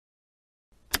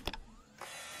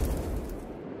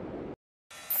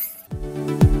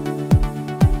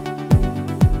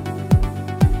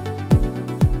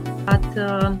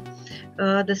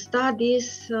the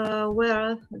studies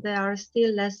where there are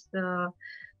still less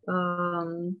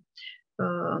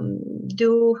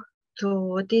due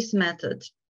to this method.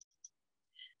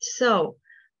 So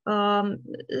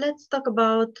let's talk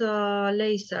about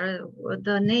laser,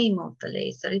 the name of the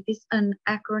laser. It is an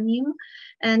acronym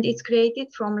and it's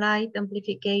created from light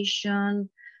amplification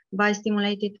by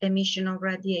stimulated emission of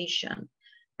radiation.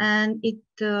 And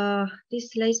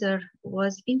this laser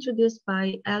was introduced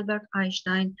by Albert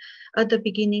Einstein at the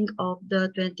beginning of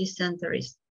the 20th century.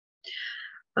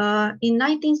 In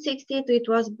 1960, it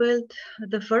was built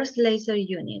the first laser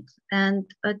unit, and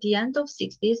at the end of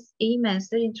 60s, E.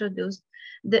 Messer introduced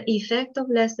the effect of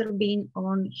laser beam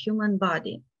on human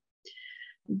body.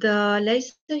 The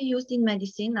lasers used in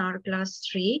medicine are class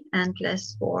 3 and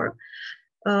class 4.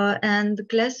 And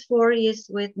class 4 is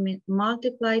with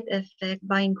multiplied effect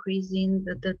by increasing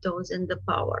the dose and the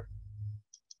power.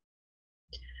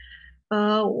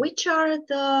 Which are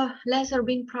the laser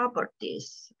beam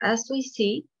properties? As we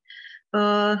see,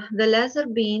 the laser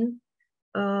beam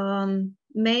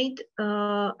made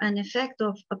an effect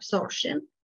of absorption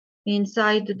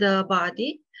inside the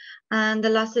body, and the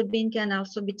laser beam can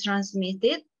also be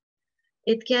transmitted.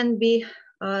 It can be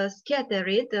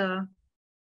scattered,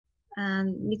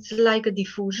 and it's like a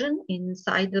diffusion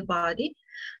inside the body,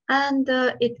 and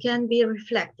it can be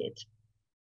reflected.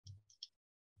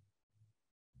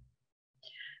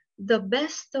 The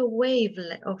best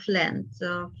wavelength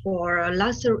for a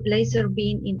laser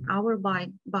beam in our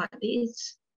body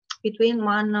is between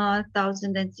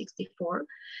 1064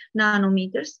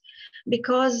 nanometers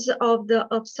because of the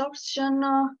absorption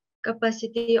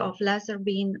capacity of laser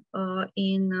beam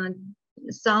in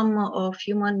some of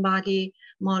human body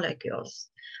molecules.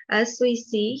 As we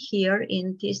see here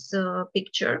in this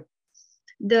picture,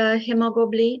 the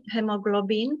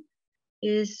hemoglobin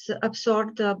is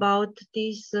absorbed about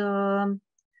this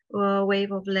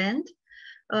wavelength.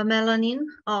 Melanin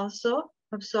also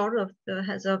absorbed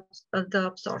has the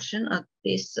absorption of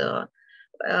this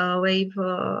wave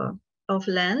of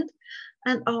length,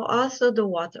 and also the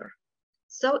water.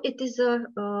 So it is a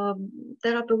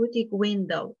therapeutic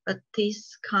window at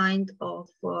this kind of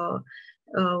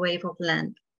wave of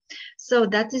length. So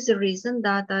that is the reason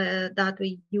that that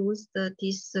we use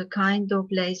this kind of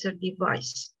laser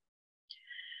device.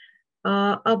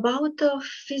 About the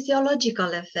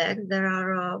physiological effect, there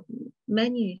are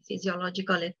many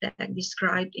physiological effects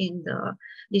described in the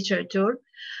literature,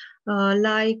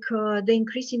 like the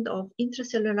increasing of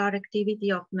intracellular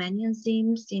activity of many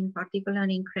enzymes, in particular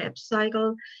in Krebs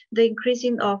cycle, the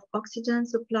increasing of oxygen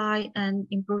supply and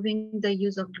improving the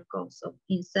use of glucose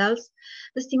in cells,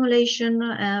 the stimulation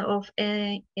of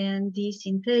AND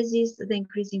synthesis, the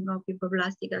increasing of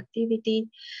fibroblastic activity,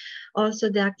 also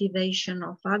the activation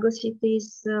of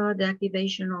phagocytes, the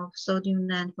activation of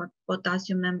sodium and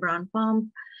potassium membrane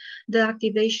pump, the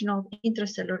activation of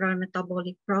intracellular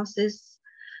metabolic process,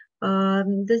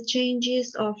 the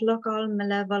changes of local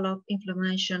level of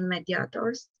inflammation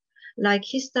mediators like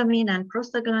histamine and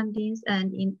prostaglandins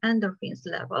and in endorphins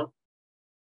level.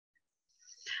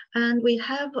 And we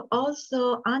have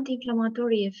also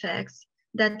anti-inflammatory effects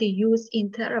that they use in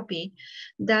therapy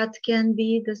that can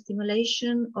be the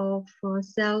stimulation of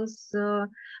cells,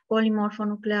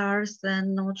 polymorphonuclears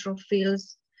and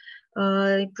neutrophils,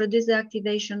 produce the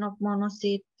activation of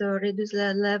monocyte, reduce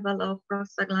the level of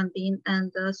prostaglandin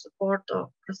and the support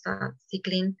of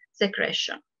prostacyclin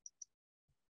secretion.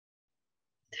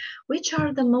 Which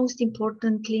are the most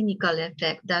important clinical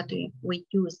effects that we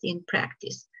use in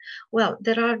practice? Well,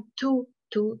 there are two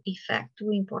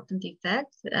important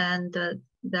effects, and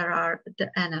there are the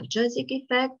analgesic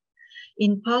effect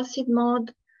in pulsed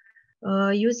mode,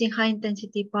 using high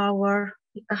intensity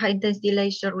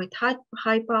laser with high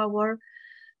power,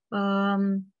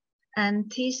 and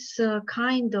this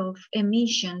kind of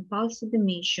emission, pulsed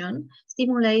emission,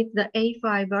 stimulates the A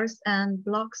fibers and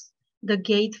blocks the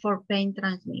gate for pain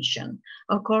transmission,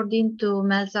 according to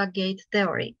Melza gate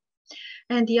theory.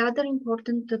 And the other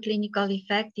important clinical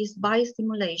effect is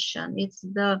biostimulation. It's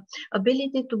the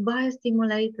ability to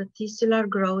biostimulate the tissular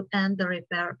growth and the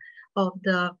repair of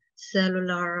the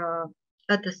cellular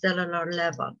at the cellular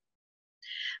level.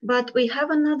 But we have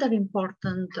another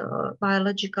important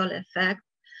biological effect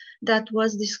that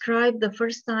was described the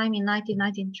first time in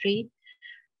 1993,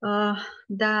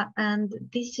 and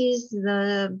this is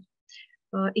the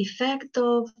effect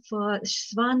of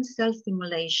Schwann cell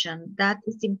stimulation. That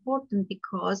is important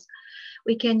because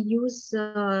we can use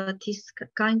this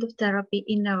kind of therapy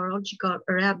in neurological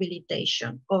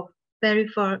rehabilitation of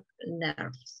peripheral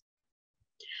nerves.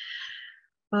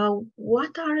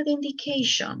 What are the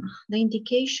indication? The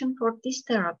indication for this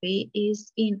therapy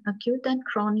is in acute and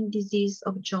chronic disease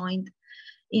of joint,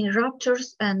 in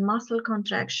ruptures and muscle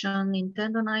contraction, in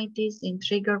tendonitis, in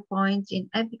trigger points, in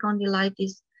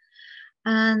epicondylitis,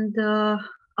 and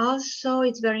also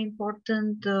it's very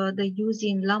important the use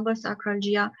in lumbar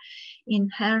sacralgia, in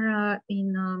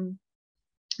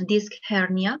disc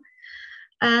hernia,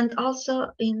 and also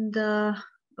in the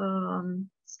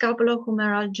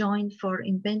scapulohumeral joint for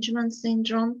impingement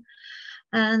syndrome,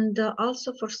 and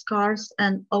also for scars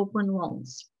and open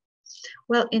wounds.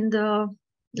 Well, in the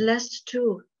last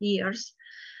 2 years,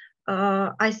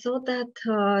 I saw that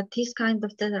this kind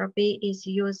of therapy is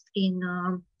used in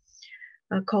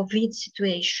a COVID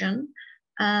situation,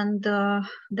 and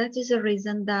that is a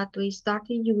reason that we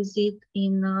started use it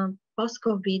in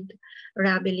post-COVID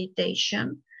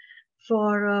rehabilitation,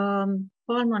 for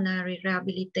pulmonary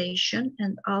rehabilitation,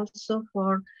 and also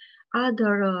for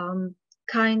other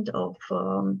kind of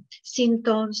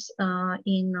symptoms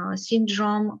in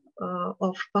syndrome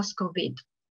of post-COVID.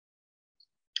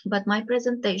 But my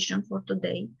presentation for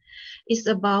today is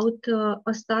about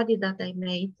a study that I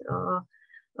made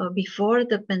before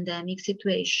the pandemic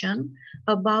situation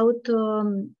about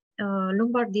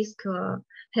lumbar disc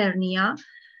hernia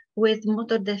with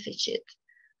motor deficit.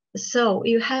 So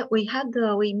we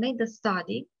made a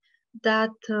study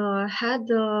that had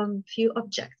a few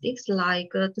objectives, like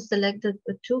to select the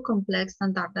 2 complex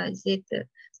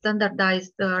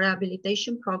standardized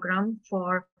rehabilitation program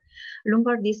for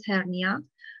lumbar disc hernia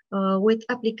with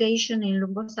application in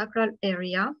lumbosacral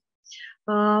area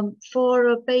for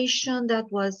a patient that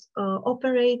was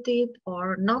operated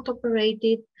or not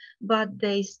operated, but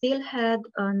they still had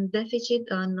a deficit,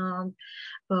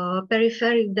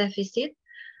 peripheral deficit,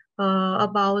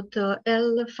 about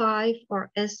L5 or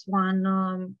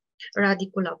S1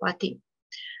 radiculopathy.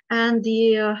 And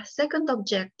the second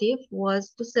objective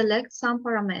was to select some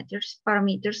parameters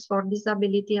for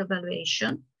disability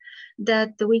evaluation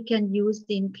that we can use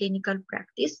in clinical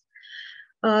practice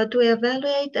to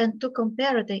evaluate and to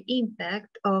compare the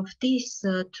impact of these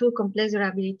 2 complex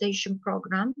rehabilitation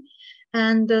programs,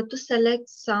 and to select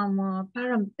some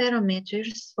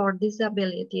parameters for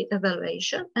disability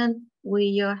evaluation. And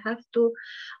we have to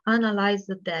analyze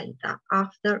the data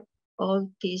after all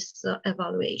this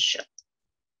evaluation.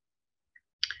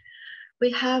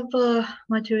 We have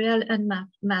material and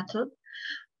method.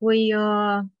 We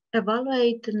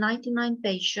evaluate 99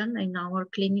 patients in our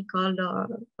clinical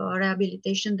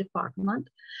rehabilitation department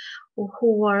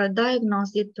who were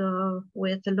diagnosed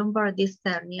with lumbar disc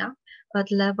hernia at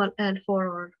level L4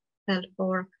 or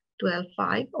L4 to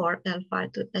L5 or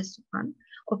L5 to S1,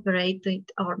 operated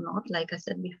or not, like I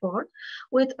said before,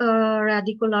 with a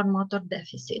radicular motor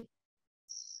deficit.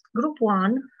 Group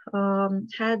 1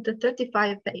 had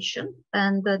 35 patients,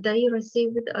 and they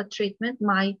received a treatment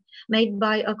made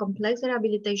by a complex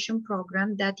rehabilitation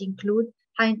program that include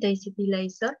high-intensity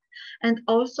laser and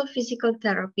also physical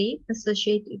therapy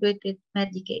associated with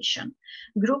medication.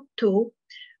 Group 2,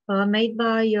 made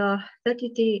by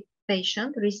 33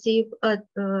 patients, received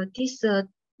this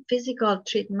physical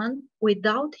treatment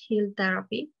without heel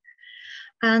therapy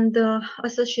and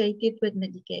associated with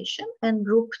medication. And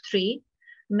Group 3,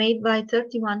 made by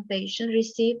 31 patients,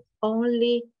 received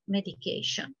only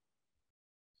medication.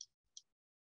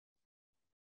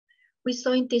 We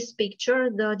saw in this picture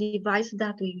the device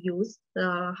that we used,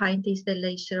 the high-intensity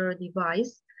laser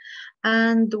device,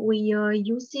 and we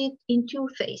use it in 2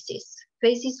 phases.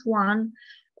 Phases 1,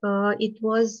 it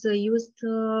was used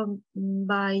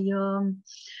by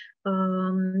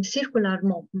circular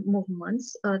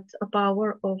movements at a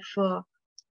power of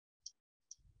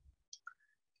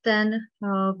 10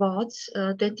 watts,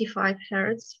 25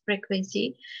 hertz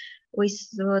frequency. I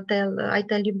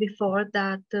tell you before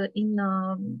that in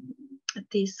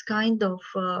this kind of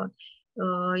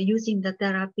using the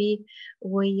therapy,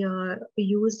 we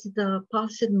use the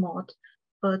pulsed mode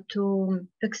to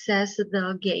access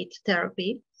the gate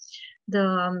therapy,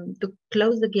 to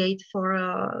close the gate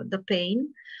for the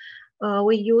pain.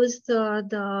 We used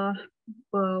the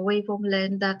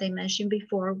wavelength that I mentioned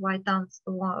before,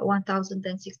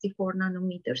 1064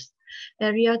 nanometers.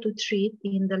 Area to treat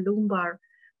in the lumbar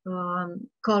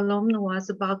column was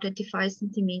about 25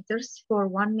 centimeters for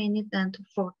 1 minute and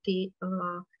 40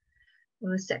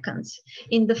 seconds.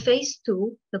 In the phase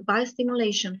 2, the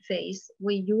biostimulation phase,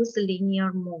 we use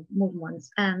linear movements,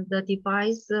 and the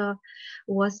device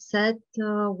was set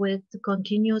with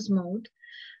continuous mode.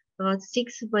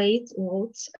 6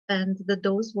 votes, and the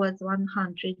dose was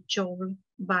 100 joule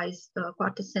by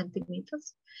quarter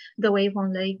centimeters. The wave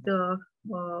on leg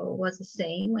was the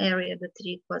same, area the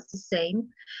treat was the same,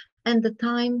 and the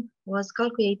time was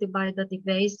calculated by the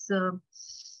device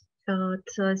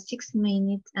at 6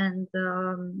 minutes and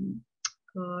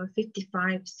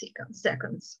 55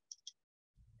 seconds.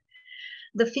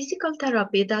 The physical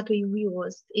therapy that we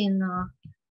used in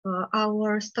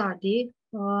our study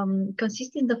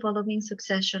consists in the following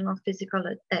succession of physical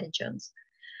agents: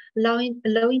 low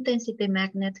intensity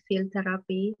magnet field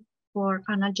therapy for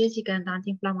analgesic and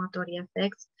anti-inflammatory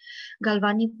effects,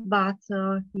 galvanic bath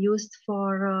used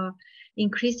for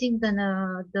increasing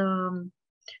the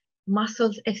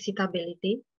muscles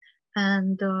excitability,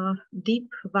 and deep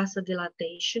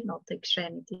vasodilatation of the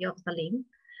extremity of the limb,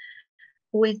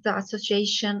 with the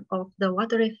association of the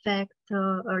water effect,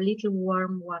 a little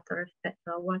warm water effect,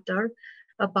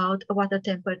 about water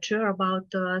temperature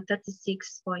about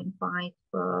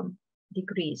 36.5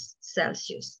 degrees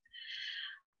Celsius.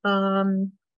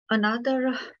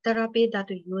 Another therapy that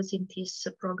we use in this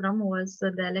program was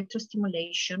the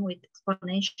electrostimulation with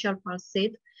exponential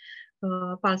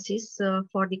pulses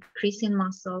for decreasing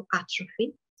muscle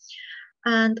atrophy.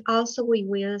 And also we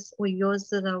use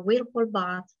the whirlpool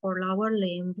bath for lower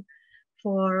limb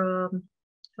for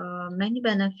many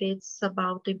benefits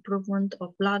about improvement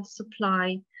of blood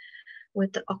supply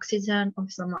with the oxygen of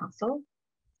the muscle,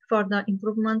 for the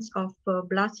improvements of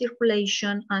blood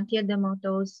circulation,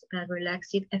 anti-edematous, and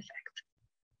relaxing effect.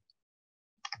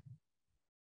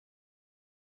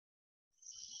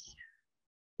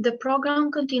 The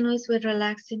program continues with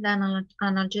relaxing and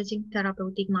analgesic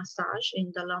therapeutic massage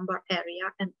in the lumbar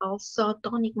area and also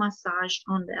tonic massage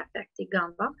on the affected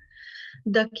gamba.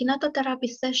 The kinetotherapy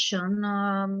session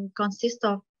consists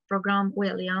of program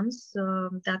Williams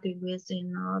that we use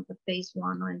in the phase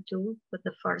 1 and 2, with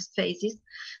the first phases,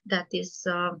 that is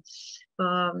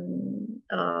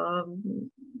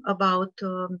about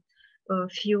a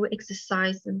few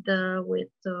exercises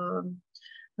with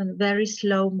very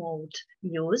slow mode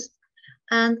used.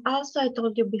 And also I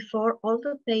told you before, all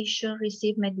the patients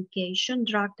receive medication,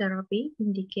 drug therapy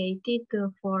indicated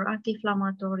for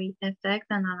anti-inflammatory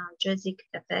effect and analgesic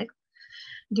effect.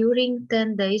 During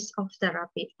 10 days of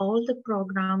therapy, all the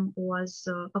program was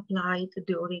applied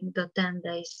during the 10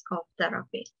 days of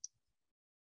therapy.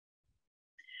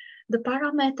 The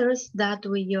parameters that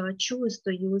we choose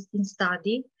to use in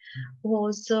study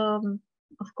was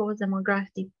of course,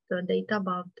 demographic data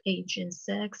about age and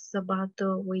sex, but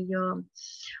we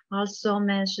also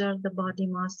measure the body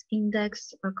mass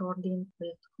index according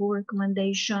with WHO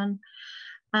recommendation.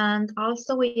 And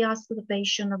also we ask the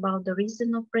patient about the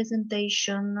reason of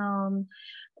presentation,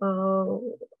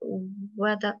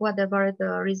 whatever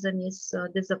the reason is,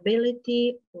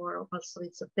 disability, or also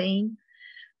it's a pain.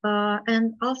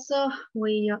 And also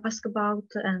we ask about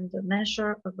and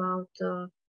measure about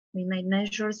we made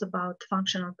measures about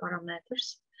functional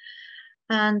parameters,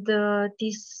 and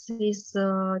this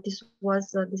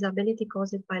was a disability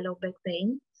caused by low back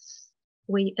pain.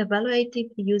 We evaluated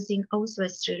using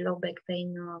OSWES-3 low back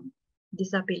pain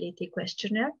disability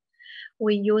questionnaire.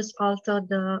 We used also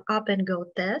the up and go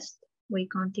test. We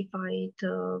quantified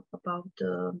about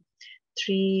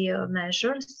 3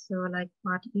 measures, like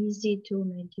part easy, 2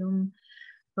 medium,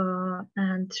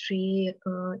 and 3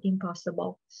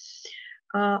 impossible.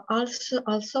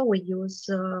 Also we use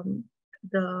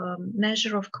the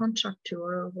measure of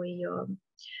contracture. We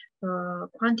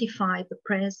quantify the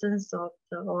presence of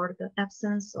or the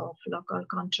absence of local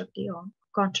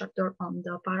contracture on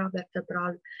the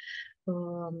paravertebral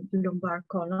lumbar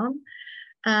column,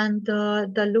 and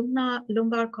the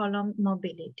lumbar column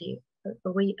mobility.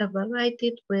 We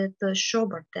evaluated with the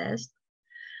Schober test,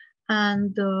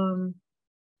 and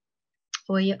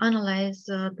we analyze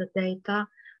the data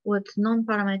with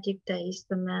non-parametric test,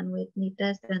 the man with knee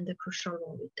test, and the crucial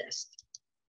Rowley test.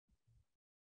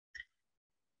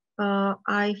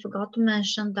 I forgot to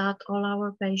mention that all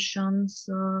our patients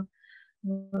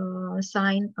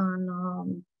sign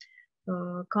on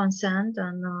consent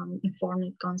and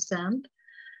informed consent.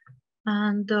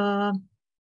 And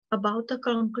about the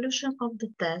conclusion of the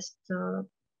test,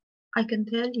 I can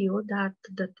tell you that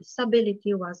the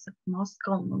disability was the most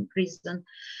common reason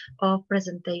of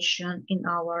presentation in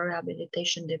our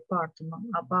rehabilitation department,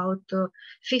 about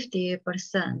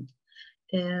 50%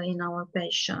 in our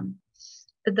patient.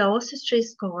 The OSWES-3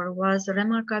 score was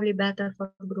remarkably better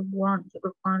for group 1. The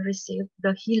group 1 received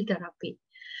the heel therapy,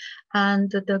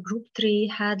 and the group 3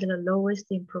 had the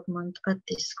lowest improvement at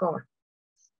this score.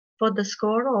 For the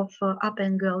score of up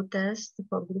and go test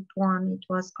for group 1, it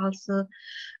was also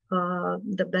the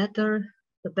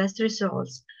best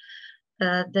results.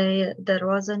 There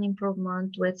was an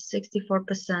improvement with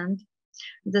 64%.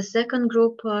 The second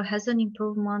group has an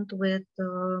improvement with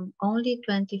only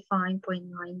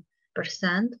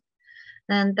 25.9%,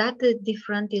 and that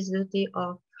difference is due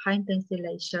to high-intensity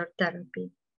laser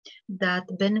therapy that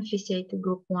benefited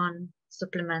group 1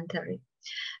 supplementary.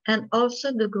 And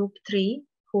also the group 3,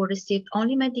 who received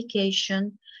only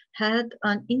medication, had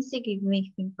an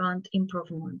insignificant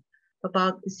improvement,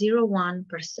 about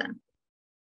 0.1%.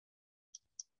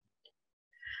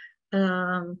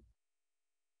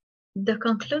 The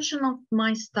conclusion of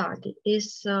my study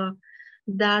is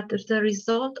that the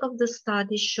result of the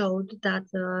study showed that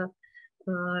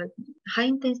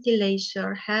high-intensity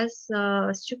laser has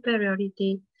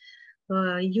superiority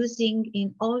using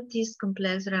in all these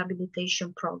complex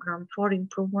rehabilitation program for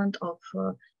improvement of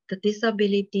the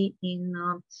disability in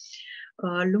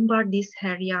lumbar disc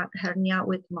hernia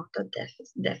with motor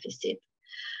deficit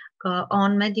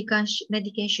on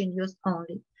medication use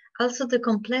only. Also, the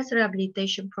complex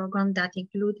rehabilitation program that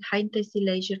include high-intensity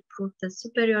laser proved the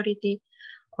superiority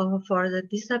for the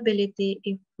disability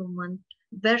improvement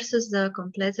versus the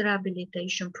complex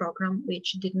rehabilitation program,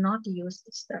 which did not use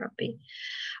this therapy.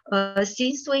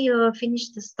 Since we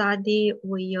finished the study,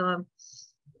 we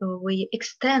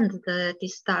extend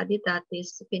this study that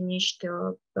is finished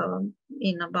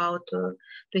in about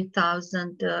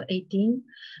 2018,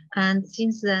 and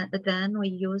since then we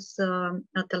use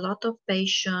at a lot of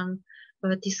patients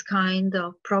this kind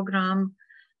of program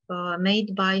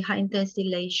made by high-intensity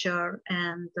laser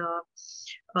and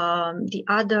the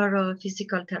other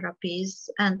physical therapies,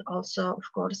 and also, of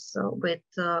course, with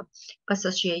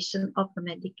association of the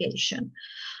medication.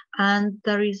 And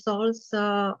the results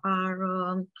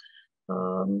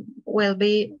will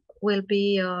be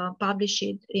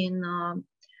published in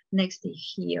next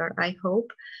year, I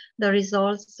hope. The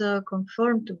results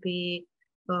confirm to be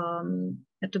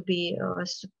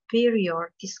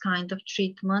superior this kind of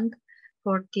treatment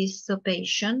for this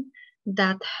patient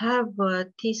that have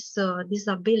this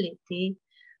disability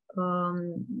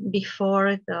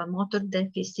before the motor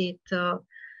deficit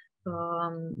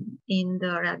in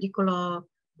the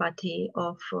radiculopathy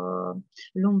of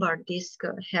lumbar disc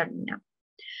hernia.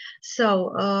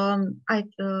 So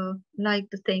I'd like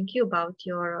to thank you about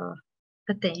your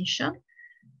attention,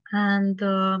 and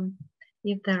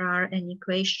if there are any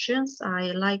questions,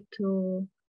 I like to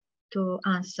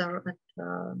answer at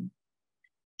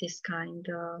this kind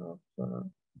of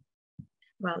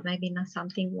well, maybe not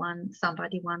something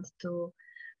somebody wants to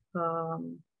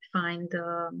find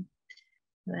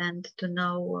and to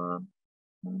know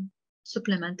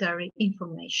supplementary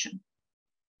information.